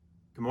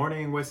Good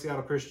morning, West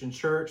Seattle Christian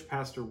Church.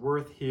 Pastor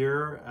Worth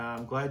here.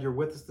 I'm glad you're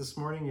with us this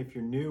morning. If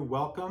you're new,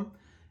 welcome.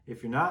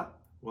 If you're not,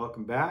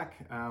 welcome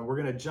back. We're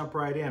going to jump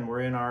right in. We're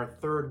in our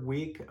third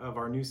week of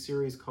our new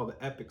series called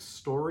Epic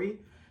Story,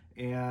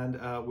 and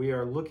we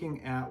are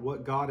looking at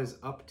what God is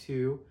up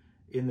to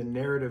in the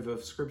narrative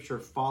of Scripture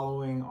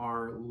following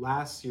our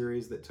last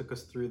series that took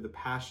us through the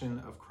Passion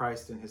of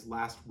Christ in his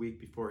last week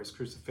before his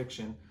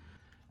crucifixion.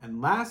 And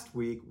last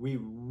week, we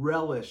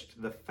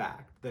relished the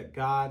fact that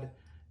God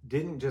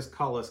didn't just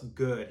call us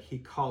good, he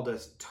called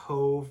us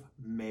Tov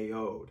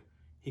Meod.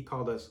 He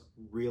called us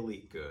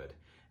really good.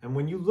 And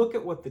when you look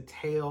at what the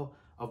tale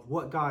of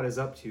what God is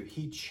up to,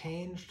 he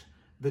changed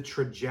the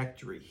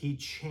trajectory. He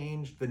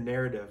changed the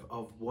narrative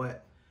of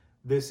what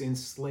this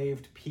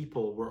enslaved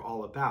people were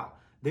all about.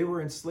 They were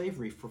in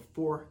slavery for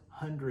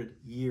 400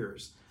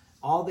 years.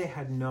 All they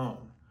had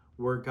known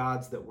were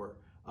gods that were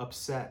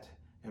upset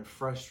and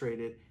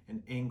frustrated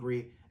and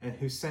angry, and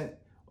who sent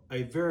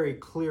a very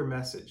clear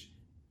message.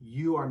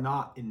 You are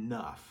not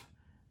enough.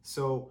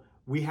 So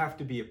we have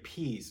to be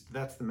appeased.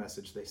 That's the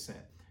message they sent.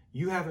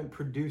 You haven't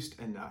produced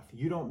enough.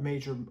 You don't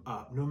measure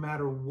up. No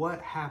matter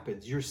what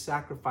happens, your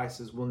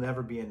sacrifices will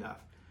never be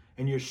enough.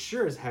 And you're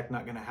sure as heck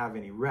not going to have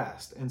any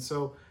rest. And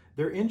so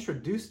they're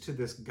introduced to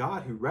this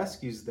God who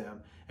rescues them.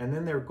 And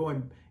then they're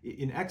going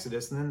in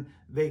Exodus, and then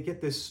they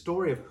get this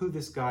story of who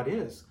this God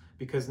is,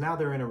 because now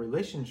they're in a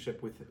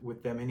relationship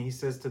with them. And he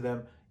says to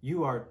them,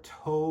 you are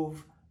Tov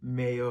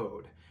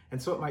Meod.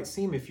 And so it might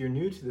seem, if you're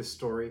new to this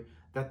story,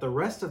 that the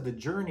rest of the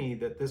journey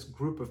that this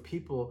group of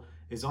people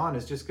is on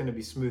is just going to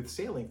be smooth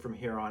sailing from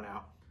here on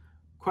out.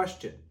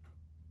 Question: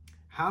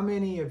 how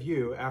many of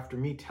you, after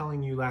me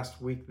telling you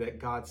last week that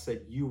God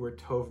said you were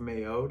Tov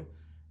Meod,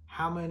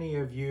 how many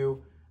of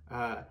you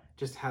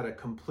just had a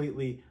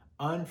completely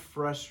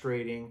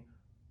unfrustrating,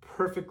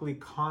 perfectly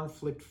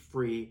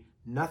conflict-free,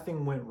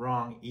 nothing went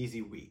wrong,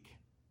 easy week?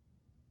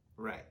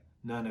 Right,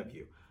 none of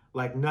you.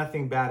 Like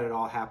nothing bad at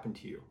all happened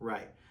to you,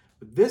 right?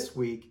 But this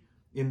week,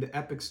 in the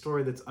epic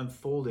story that's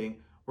unfolding,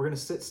 we're going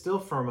to sit still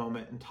for a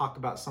moment and talk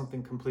about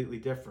something completely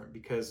different,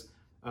 because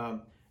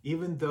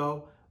even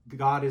though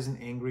God isn't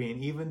angry,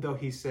 and even though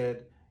he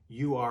said,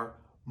 you are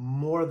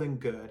more than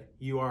good,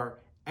 you are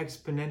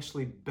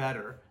exponentially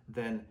better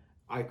than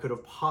I could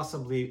have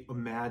possibly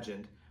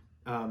imagined,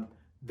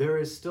 there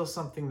is still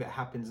something that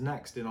happens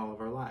next in all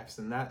of our lives,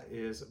 and that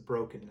is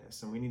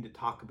brokenness. And we need to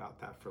talk about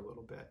that for a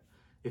little bit.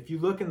 If you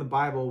look in the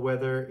Bible,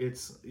 whether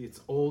it's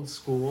old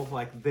school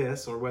like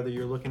this, or whether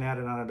you're looking at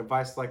it on a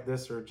device like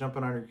this, or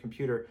jumping on your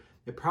computer,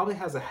 it probably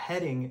has a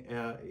heading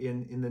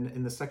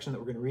in the section that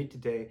we're going to read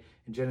today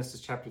in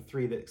Genesis chapter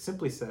 3 that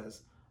simply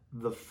says,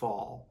 the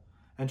fall.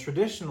 And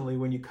traditionally,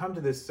 when you come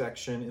to this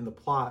section in the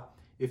plot,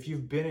 if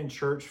you've been in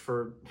church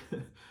for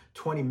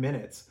 20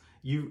 minutes,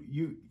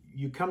 you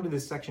come to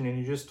this section and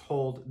you're just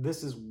told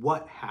this is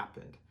what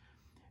happened.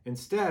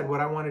 Instead,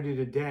 what I want to do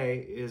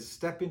today is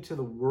step into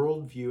the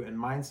worldview and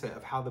mindset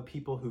of how the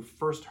people who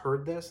first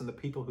heard this and the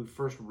people who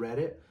first read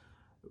it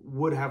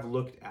would have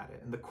looked at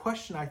it. And the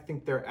question I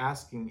think they're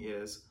asking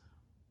is,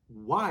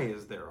 why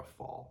is there a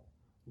fall?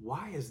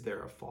 Why is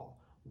there a fall?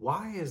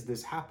 Why is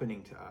this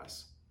happening to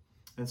us?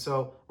 And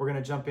so we're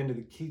going to jump into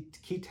the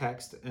key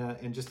text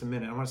in just a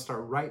minute. I want to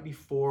start right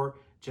before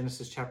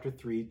Genesis chapter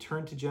 3.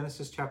 Turn to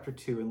Genesis chapter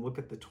 2 and look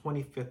at the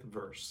 25th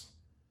verse.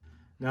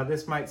 Now,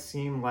 this might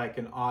seem like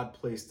an odd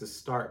place to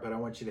start, but I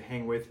want you to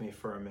hang with me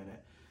for a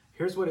minute.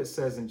 Here's what it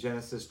says in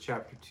Genesis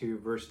chapter 2,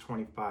 verse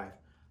 25.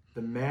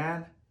 The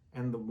man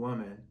and the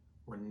woman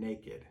were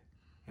naked,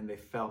 and they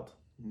felt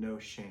no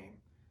shame.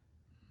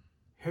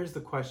 Here's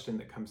the question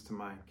that comes to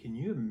mind. Can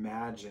you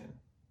imagine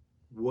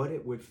what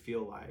it would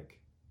feel like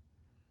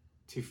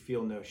to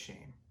feel no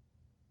shame?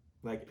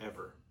 Like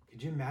ever.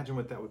 Could you imagine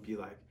what that would be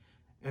like?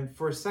 And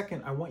for a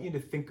second, I want you to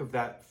think of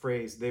that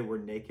phrase, they were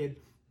naked,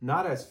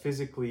 not as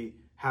physically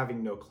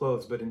having no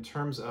clothes, but in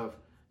terms of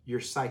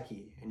your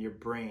psyche and your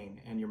brain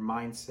and your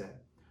mindset.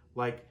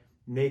 Like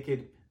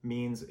naked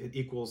means it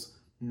equals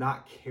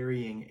not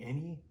carrying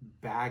any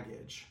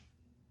baggage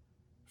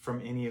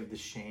from any of the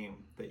shame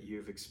that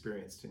you've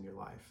experienced in your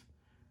life.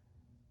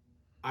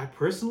 I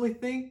personally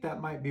think that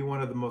might be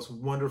one of the most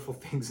wonderful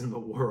things in the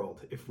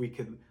world, if we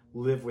could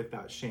live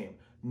without shame.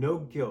 No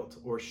guilt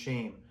or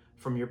shame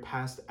from your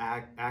past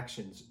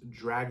actions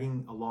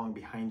dragging along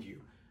behind you.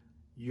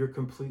 You're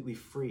completely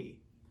free.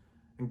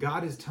 And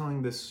God is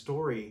telling this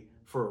story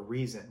for a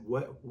reason.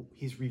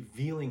 He's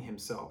revealing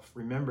himself.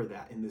 Remember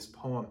that in this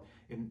poem,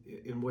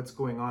 in what's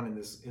going on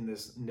in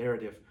this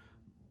narrative.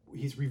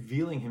 He's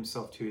revealing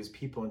himself to his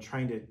people and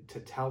trying to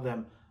tell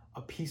them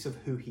a piece of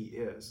who he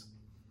is.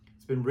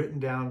 It's been written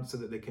down so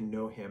that they can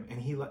know him. And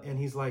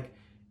he's like,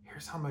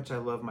 here's how much I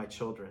love my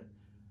children.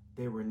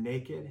 They were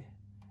naked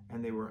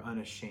and they were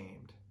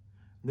unashamed.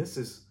 This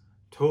is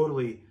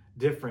totally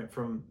different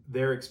from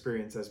their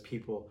experience as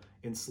people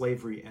in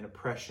slavery and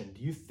oppression.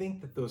 Do you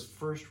think that those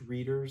first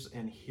readers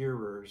and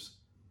hearers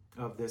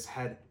of this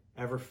had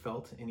ever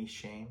felt any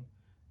shame?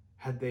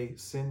 Had they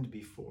sinned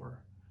before?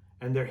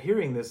 And they're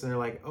hearing this and they're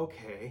like,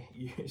 okay,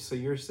 so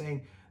you're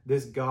saying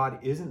this God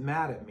isn't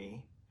mad at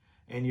me,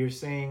 and you're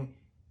saying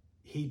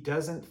he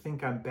doesn't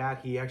think I'm bad.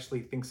 He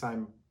actually thinks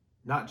I'm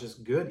not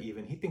just good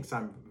even. He thinks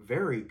I'm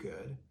very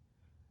good.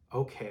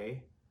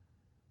 Okay,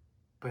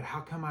 but how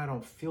come I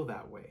don't feel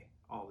that way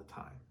all the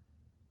time?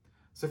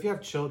 So if you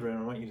have children,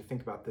 I want you to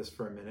think about this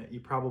for a minute. You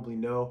probably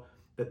know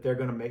that they're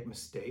going to make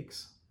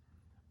mistakes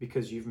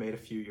because you've made a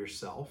few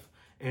yourself.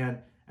 And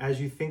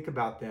as you think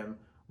about them,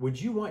 would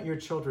you want your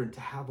children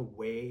to have a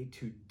way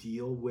to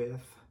deal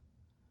with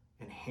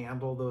and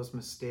handle those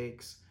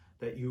mistakes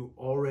that you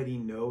already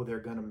know they're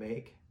going to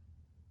make?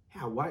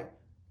 Yeah, why?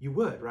 You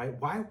would, right?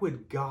 Why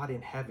would God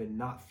in heaven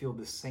not feel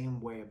the same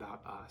way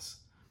about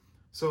us?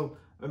 So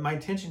my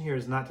intention here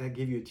is not to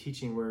give you a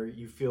teaching where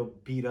you feel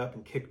beat up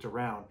and kicked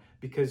around,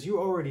 because you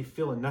already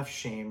feel enough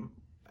shame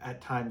at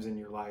times in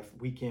your life,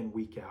 week in,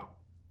 week out.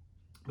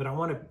 But I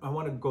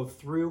want to go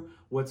through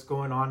what's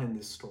going on in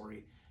this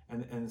story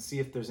and see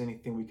if there's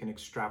anything we can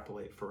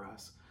extrapolate for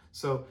us.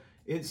 So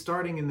it's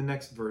starting in the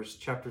next verse,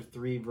 chapter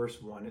 3,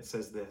 verse 1, it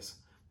says this: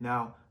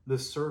 "Now the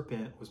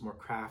serpent was more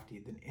crafty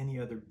than any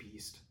other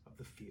beast of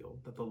the field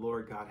that the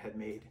Lord God had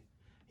made.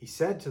 He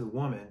said to the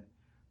woman,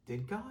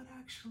 'Did God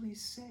actually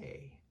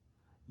say,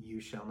 you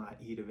shall not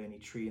eat of any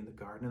tree in the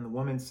garden?' And the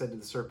woman said to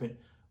the serpent,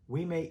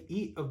 'We may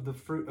eat of the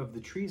fruit of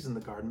the trees in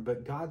the garden,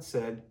 but God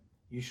said,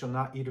 you shall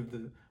not eat of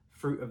the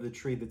fruit of the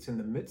tree that's in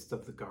the midst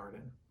of the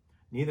garden.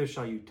 Neither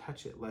shall you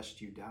touch it,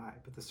 lest you die.'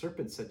 But the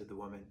serpent said to the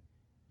woman,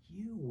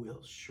 'You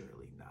will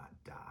surely not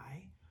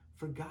die.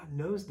 For God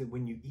knows that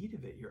when you eat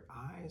of it, your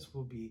eyes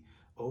will be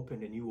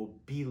opened and you will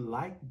be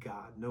like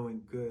God,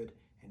 knowing good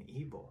and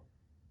evil.'"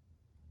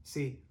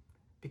 See,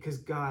 because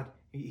God,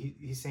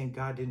 he's saying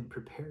God didn't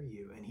prepare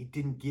you and he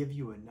didn't give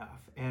you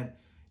enough. And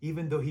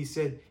even though he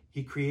said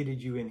he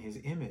created you in his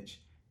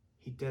image,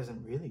 he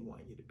doesn't really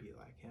want you to be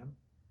like him.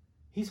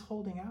 He's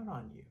holding out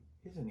on you,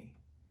 isn't he?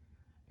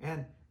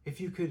 And if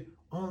you could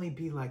only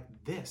be like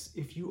this,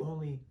 if you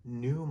only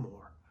knew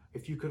more,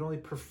 if you could only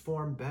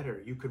perform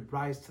better, you could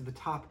rise to the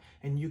top,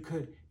 and you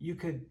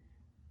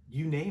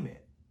name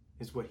it,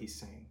 is what he's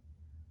saying.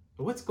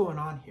 But what's going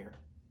on here?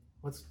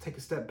 Let's take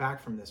a step back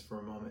from this for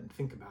a moment and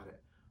think about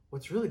it.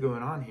 What's really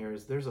going on here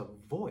is there's a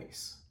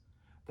voice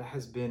that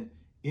has been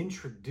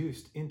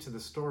introduced into the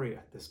story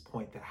at this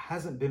point that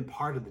hasn't been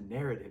part of the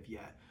narrative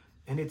yet.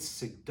 And it's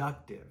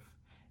seductive,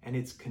 and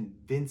it's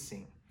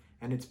convincing,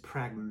 and it's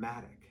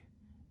pragmatic,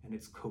 and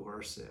it's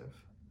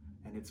coercive,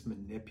 and it's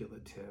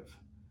manipulative,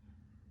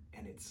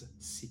 and it's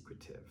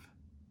secretive,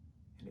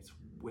 and it's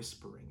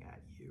whispering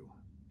at you.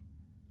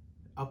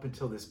 Up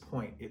until this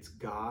point, it's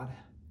God,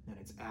 and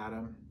it's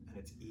Adam, and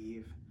it's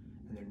Eve,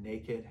 and they're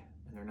naked,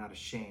 and they're not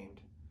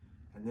ashamed.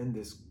 And then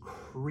this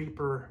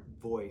creeper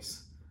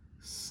voice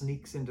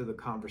sneaks into the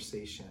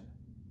conversation.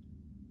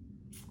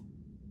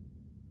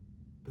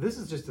 But this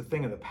is just a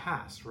thing of the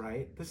past,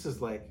 right? This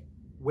is like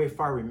way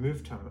far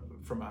removed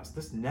from us.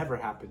 This never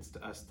happens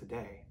to us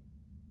today.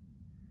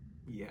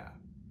 Yeah.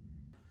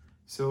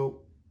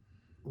 So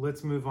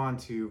let's move on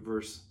to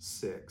verse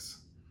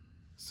 6.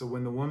 "So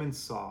when the woman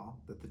saw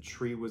that the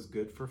tree was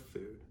good for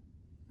food,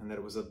 and that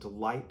it was a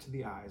delight to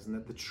the eyes, and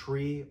that the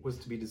tree was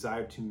to be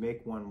desired to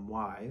make one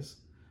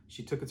wise,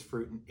 she took its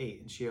fruit and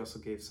ate, and she also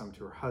gave some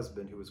to her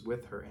husband who was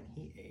with her, and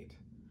he ate.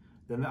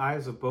 Then the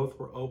eyes of both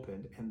were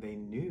opened, and they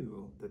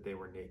knew that they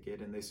were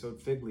naked, and they sewed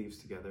fig leaves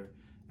together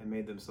and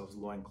made themselves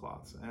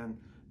loincloths.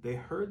 And they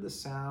heard the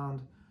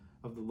sound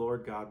of the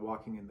Lord God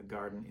walking in the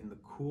garden in the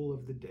cool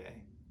of the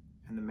day.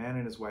 And the man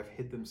and his wife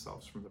hid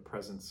themselves from the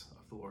presence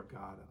of the Lord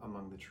God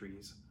among the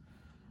trees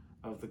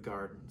of the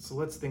garden." So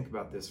let's think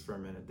about this for a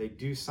minute. They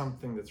do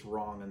something that's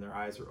wrong, and their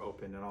eyes are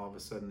open, and all of a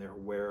sudden they're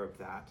aware of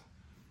that.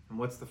 And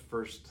what's the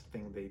first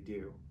thing they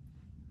do?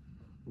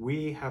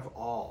 We have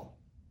all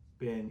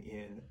been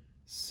in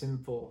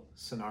sinful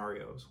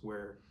scenarios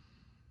where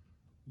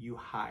you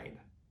hide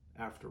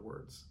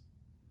afterwards.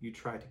 You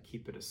try to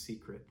keep it a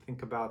secret.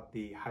 Think about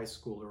the high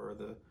schooler or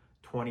the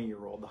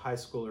 20-year-old, the high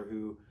schooler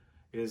who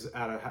is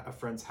at a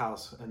friend's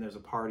house and there's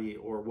a party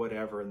or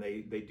whatever, and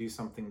they do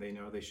something they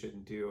know they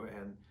shouldn't do,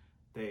 and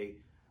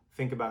they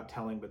think about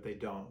telling, but they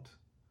don't.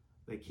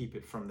 They keep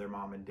it from their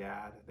mom and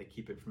dad. They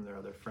keep it from their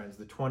other friends.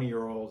 The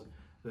 20-year-old,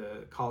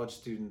 the college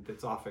student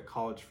that's off at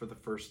college for the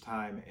first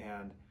time,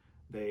 and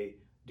they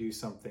do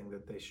something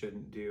that they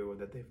shouldn't do,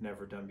 that they've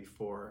never done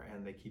before,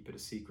 and they keep it a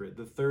secret.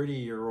 The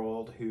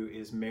 30-year-old who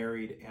is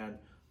married and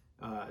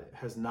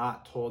has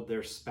not told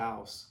their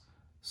spouse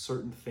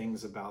certain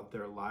things about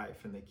their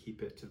life, and they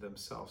keep it to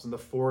themselves. And the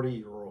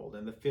 40-year-old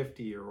and the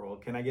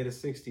 50-year-old. Can I get a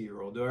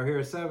 60-year-old? Do I hear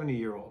a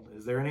 70-year-old?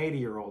 Is there an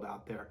 80-year-old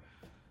out there?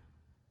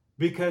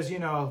 Because, you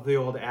know, the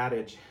old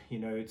adage, you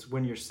know, it's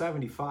when you're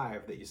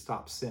 75 that you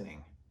stop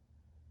sinning,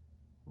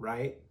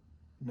 right?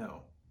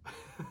 No.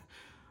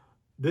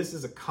 This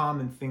is a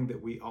common thing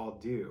that we all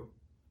do.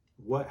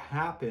 What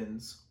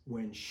happens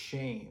when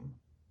shame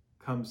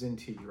comes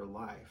into your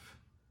life?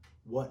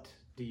 What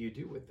do you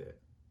do with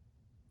it?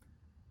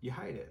 You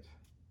hide it.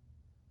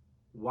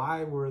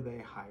 Why were they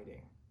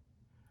hiding?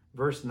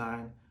 Verse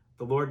 9,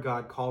 the Lord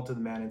God called to the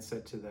man and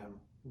said to them,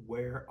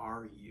 "Where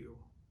are you?"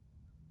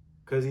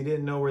 because he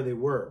didn't know where they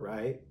were,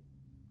 right?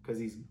 Because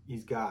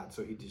he's God,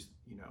 so he just,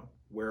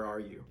 where are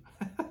you?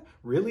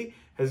 Really?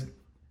 Has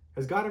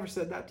God ever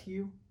said that to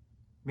you?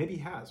 Maybe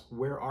he has.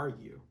 Where are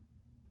you?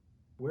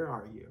 Where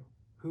are you?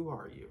 Who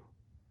are you?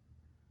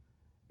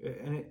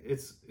 And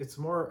it's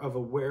more of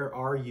a where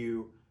are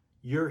you?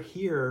 You're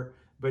here,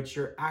 but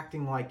you're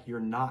acting like you're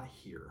not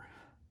here.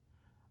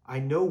 I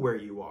know where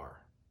you are.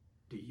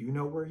 Do you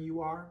know where you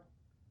are?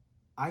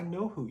 I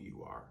know who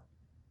you are.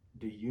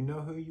 Do you know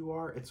who you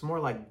are? It's more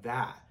like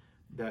that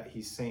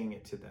he's saying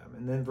it to them.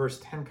 And then verse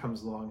 10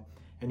 comes along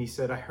and he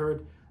said,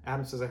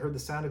 Adam says, I heard the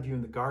sound of you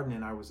in the garden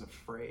and I was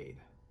afraid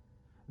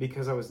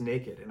because I was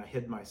naked and I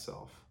hid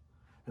myself.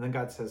 And then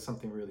God says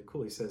something really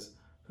cool. He says,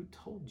 who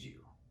told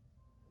you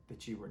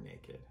that you were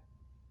naked?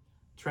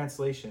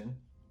 Translation,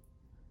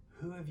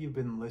 who have you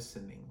been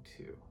listening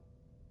to?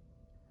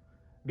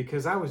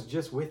 Because I was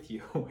just with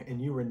you and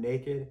you were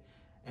naked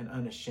and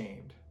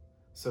unashamed.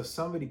 So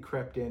somebody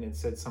crept in and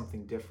said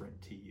something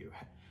different to you.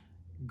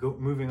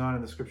 Moving on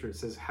in the scripture, it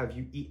says, have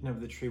you eaten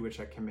of the tree which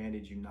I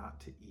commanded you not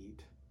to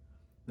eat?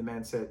 The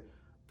man said,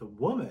 the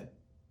woman,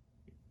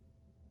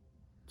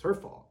 it's her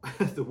fault.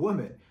 The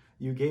woman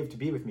you gave to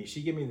be with me,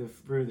 she gave me the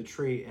fruit of the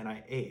tree and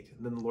I ate.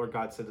 And then the Lord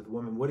God said to the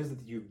woman, what is it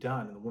that you've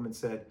done? And the woman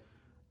said,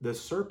 the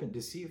serpent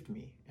deceived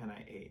me and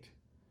I ate.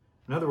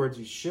 In other words,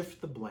 you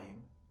shift the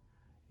blame.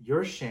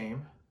 Your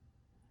shame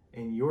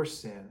and your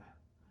sin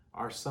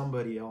are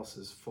somebody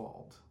else's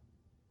fault.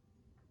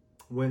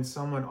 When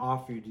someone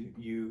offered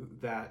you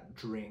that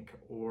drink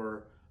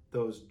or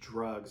those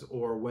drugs,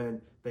 or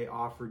when they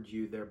offered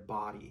you their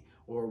body,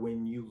 or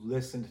when you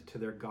listened to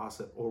their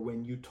gossip, or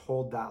when you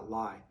told that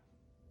lie,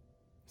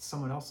 it's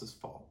someone else's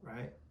fault,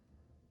 right?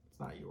 It's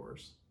not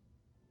yours.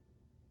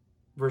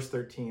 Verse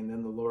 13,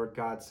 then the Lord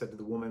God said to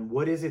the woman,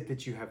 what is it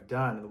that you have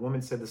done? And the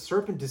woman said, the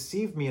serpent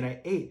deceived me and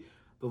I ate.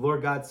 The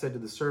Lord God said to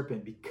the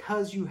serpent,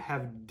 because you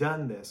have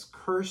done this,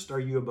 cursed are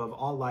you above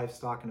all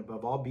livestock and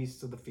above all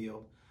beasts of the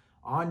field.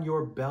 On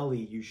your belly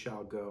you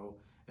shall go,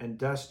 and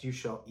dust you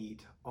shall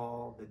eat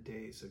all the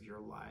days of your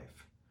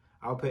life.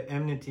 I will put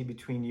enmity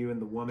between you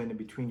and the woman, and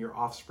between your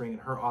offspring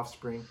and her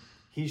offspring.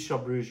 He shall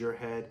bruise your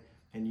head,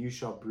 and you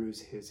shall bruise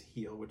his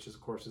heel, which is,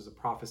 of course, is a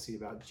prophecy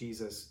about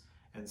Jesus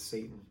and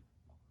Satan.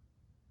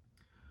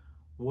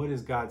 What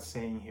is God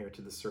saying here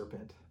to the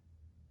serpent?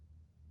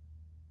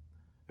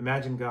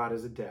 Imagine God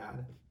as a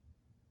dad,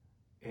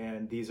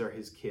 and these are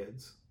his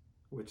kids,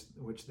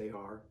 which they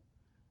are.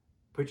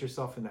 Put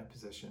yourself in that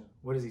position.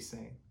 What is he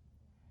saying?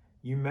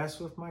 You mess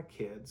with my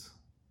kids,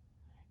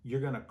 you're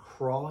going to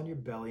crawl on your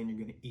belly and you're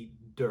going to eat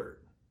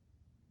dirt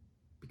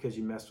because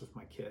you messed with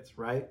my kids,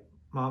 right?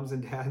 Moms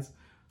and dads.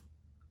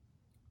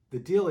 The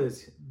deal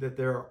is that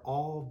there are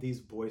all these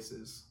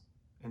voices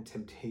and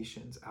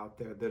temptations out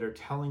there that are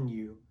telling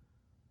you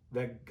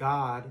that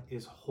God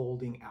is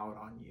holding out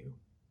on you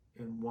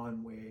in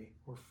one way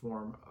or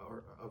form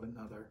or of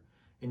another.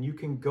 And you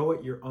can go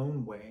it your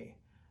own way.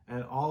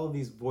 And all of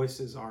these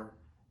voices are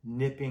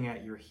nipping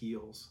at your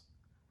heels.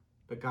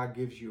 But God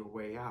gives you a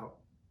way out.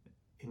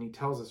 And he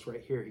tells us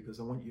right here, he goes,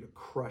 I want you to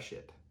crush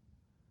it.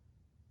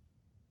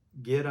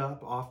 Get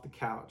up off the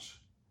couch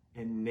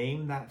and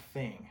name that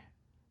thing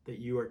that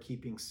you are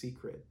keeping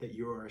secret, that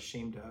you are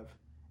ashamed of,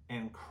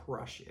 and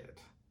crush it,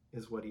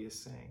 is what he is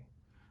saying.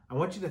 I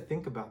want you to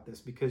think about this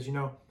because you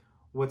know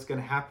what's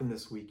going to happen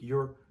this week.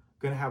 You're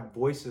going to have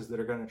voices that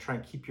are going to try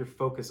and keep your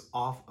focus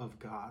off of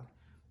God.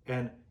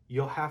 And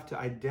you'll have to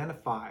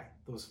identify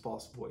those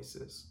false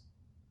voices.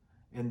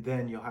 And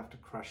then you'll have to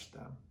crush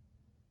them.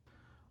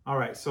 All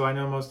right, so I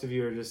know most of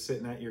you are just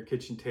sitting at your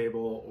kitchen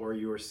table or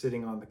you are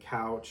sitting on the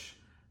couch,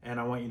 and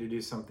I want you to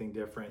do something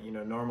different. You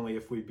know, normally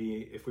if we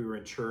were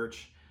in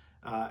church,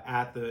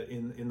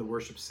 in the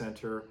worship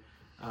center,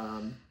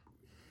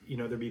 you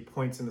know, there'd be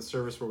points in the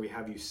service where we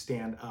have you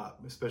stand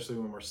up, especially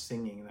when we're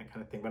singing and that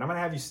kind of thing. But I'm going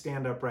to have you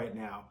stand up right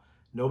now.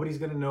 Nobody's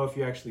going to know if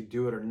you actually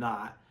do it or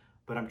not,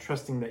 but I'm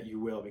trusting that you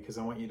will because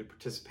I want you to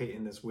participate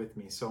in this with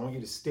me. So I want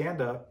you to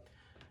stand up,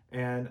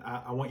 and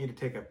I want you to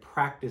take a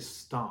practice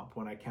stomp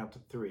when I count to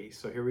 3.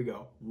 So here we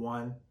go.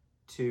 1,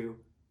 2,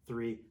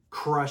 3.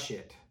 Crush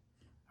it.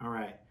 All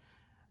right.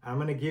 I'm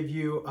going to give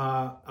you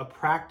a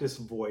practice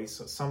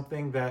voice,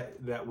 something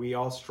that we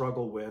all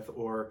struggle with,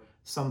 or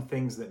some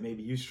things that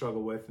maybe you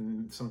struggle with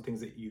and some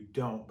things that you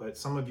don't, but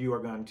some of you are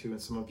going to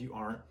and some of you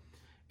aren't.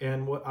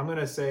 And what I'm going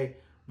to say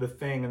the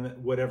thing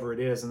and whatever it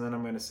is, and then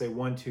I'm going to say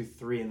 1, 2,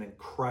 3, and then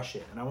crush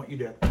it. And I want you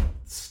to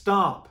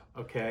stomp,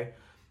 okay?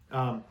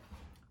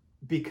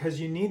 Because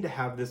you need to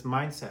have this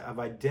mindset of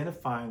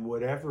identifying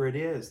whatever it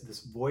is,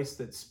 this voice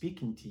that's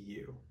speaking to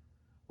you,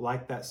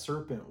 like that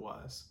serpent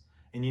was.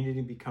 And you need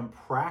to become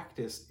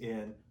practiced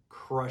in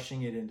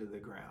crushing it into the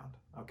ground,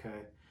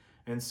 okay?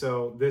 And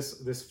so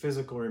this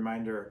physical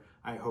reminder,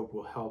 I hope,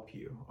 will help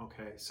you,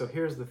 okay? So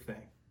here's the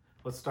thing.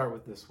 Let's start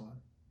with this one.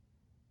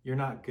 You're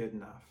not good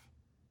enough.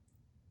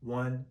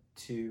 1,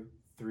 2,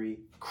 3,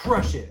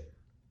 crush it.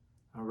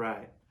 All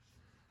right.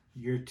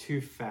 You're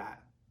too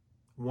fat.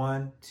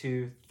 1,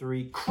 2,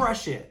 3,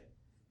 crush it.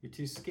 You're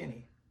too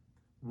skinny.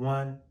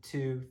 1,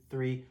 2,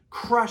 3.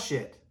 Crush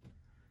it.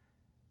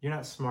 You're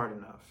not smart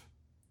enough.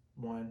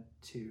 1,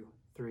 2,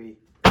 3.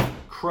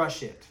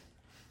 Crush it.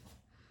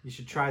 You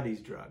should try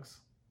these drugs.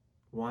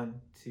 1,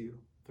 2,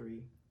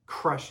 3.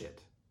 Crush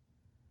it.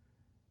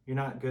 You're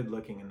not good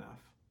looking enough.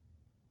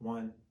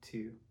 1,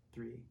 2,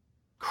 3.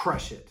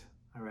 Crush it.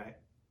 All right.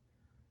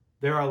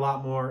 There are a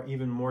lot more,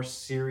 even more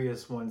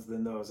serious ones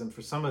than those. And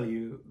for some of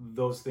you,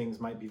 those things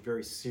might be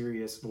very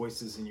serious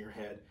voices in your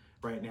head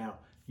right now.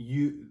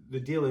 The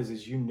deal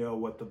is you know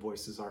what the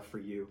voices are for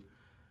you.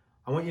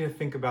 I want you to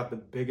think about the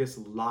biggest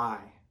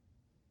lie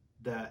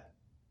that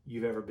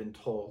you've ever been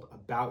told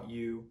about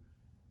you,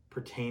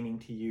 pertaining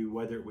to you,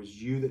 whether it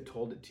was you that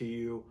told it to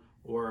you,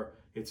 or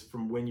it's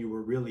from when you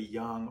were really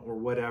young or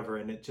whatever,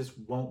 and it just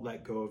won't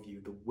let go of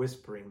you. The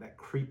whispering, that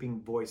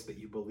creeping voice that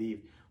you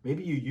believe.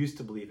 Maybe you used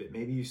to believe it,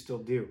 maybe you still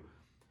do,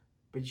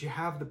 but you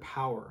have the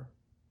power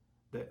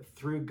that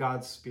through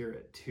God's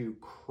Spirit to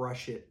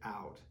crush it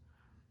out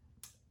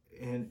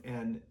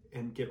and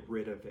get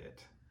rid of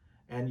it.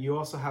 And you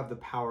also have the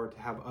power to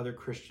have other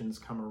Christians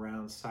come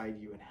around side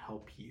you and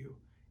help you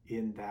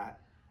in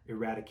that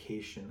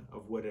eradication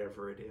of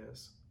whatever it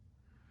is.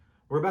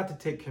 We're about to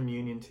take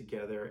communion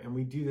together, and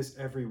we do this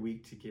every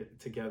week to get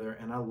together,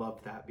 and I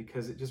love that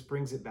because it just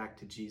brings it back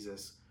to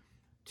Jesus,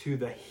 to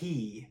the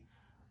He.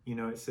 You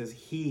know, it says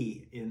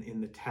He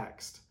in the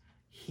text.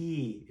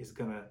 He is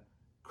going to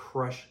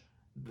crush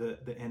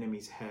the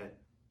enemy's head.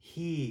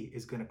 He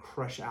is going to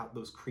crush out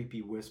those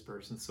creepy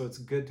whispers. And so it's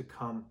good to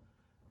come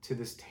to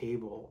this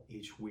table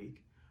each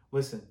week.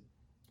 Listen,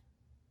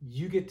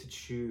 you get to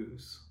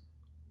choose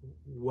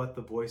what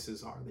the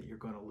voices are that you're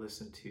going to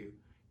listen to.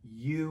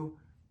 You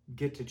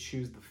get to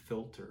choose the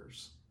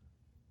filters.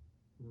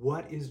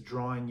 What is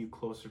drawing you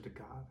closer to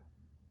God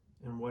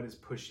and what is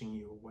pushing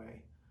you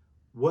away?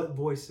 What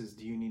voices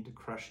do you need to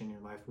crush in your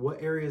life?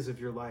 What areas of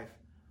your life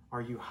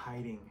are you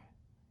hiding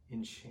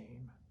in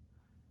shame?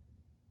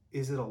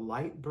 Is it a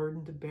light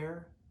burden to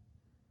bear?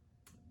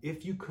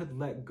 If you could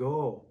let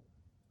go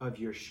of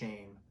your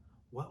shame,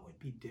 what would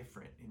be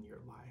different in your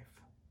life?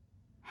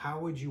 How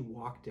would you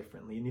walk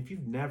differently? And if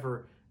you've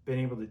never been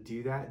able to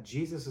do that,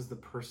 Jesus is the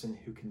person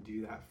who can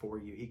do that for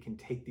you. He can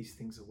take these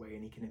things away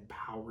and he can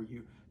empower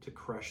you to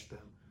crush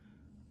them.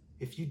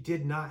 If you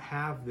did not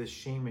have this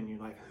shame in your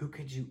life, who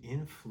could you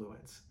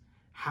influence?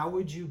 How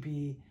would you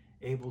be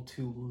able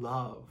to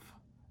love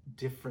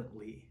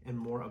differently and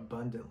more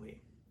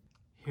abundantly?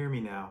 Hear me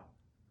now.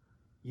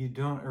 You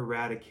don't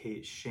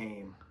eradicate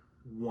shame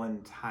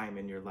one time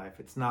in your life.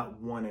 It's not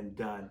one and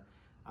done.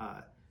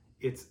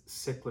 It's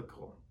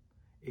cyclical.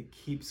 It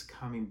keeps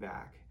coming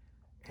back.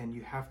 And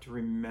you have to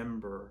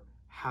remember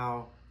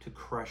how to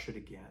crush it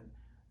again.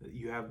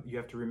 You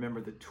have to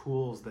remember the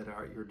tools that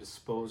are at your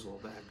disposal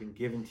that have been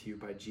given to you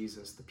by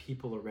Jesus, the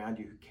people around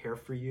you who care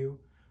for you,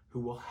 who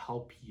will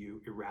help you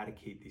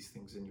eradicate these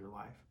things in your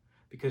life,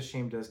 because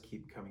shame does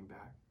keep coming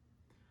back.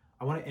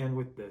 I want to end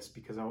with this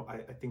because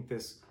I think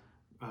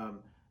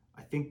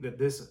that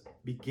this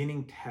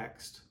beginning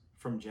text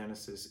from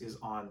Genesis is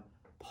on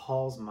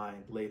Paul's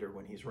mind later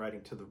when he's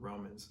writing to the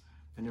Romans.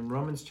 And in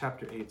Romans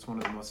chapter 8, it's one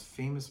of the most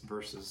famous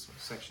verses,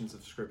 sections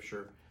of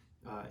scripture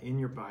in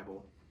your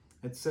Bible.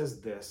 It says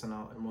this, and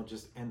we'll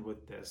just end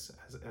with this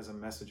as a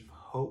message of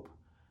hope.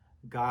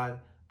 God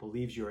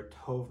believes you're a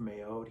tov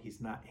meod.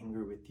 He's not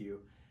angry with you.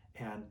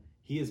 And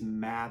he is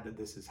mad that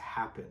this has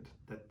happened,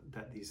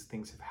 that these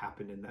things have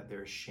happened and that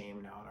there is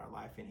shame now in our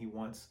life. And he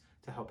wants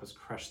to help us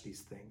crush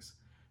these things.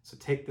 So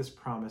take this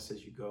promise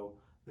as you go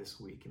this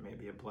week. It may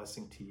be a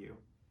blessing to you.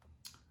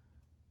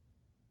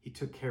 He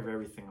took care of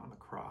everything on the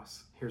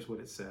cross. Here's what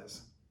it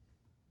says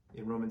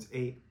in Romans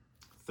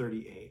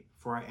 8:38.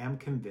 For I am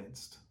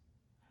convinced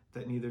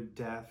that neither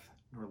death,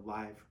 nor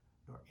life,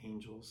 nor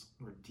angels,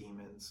 nor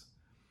demons,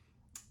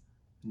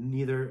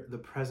 neither the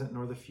present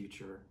nor the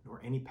future,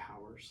 nor any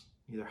powers,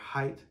 neither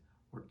height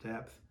or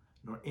depth,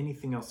 nor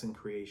anything else in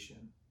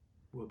creation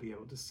will be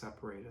able to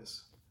separate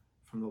us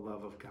from the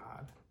love of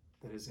God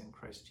that is in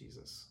Christ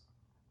Jesus,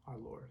 our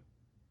Lord.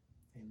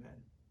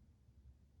 Amen.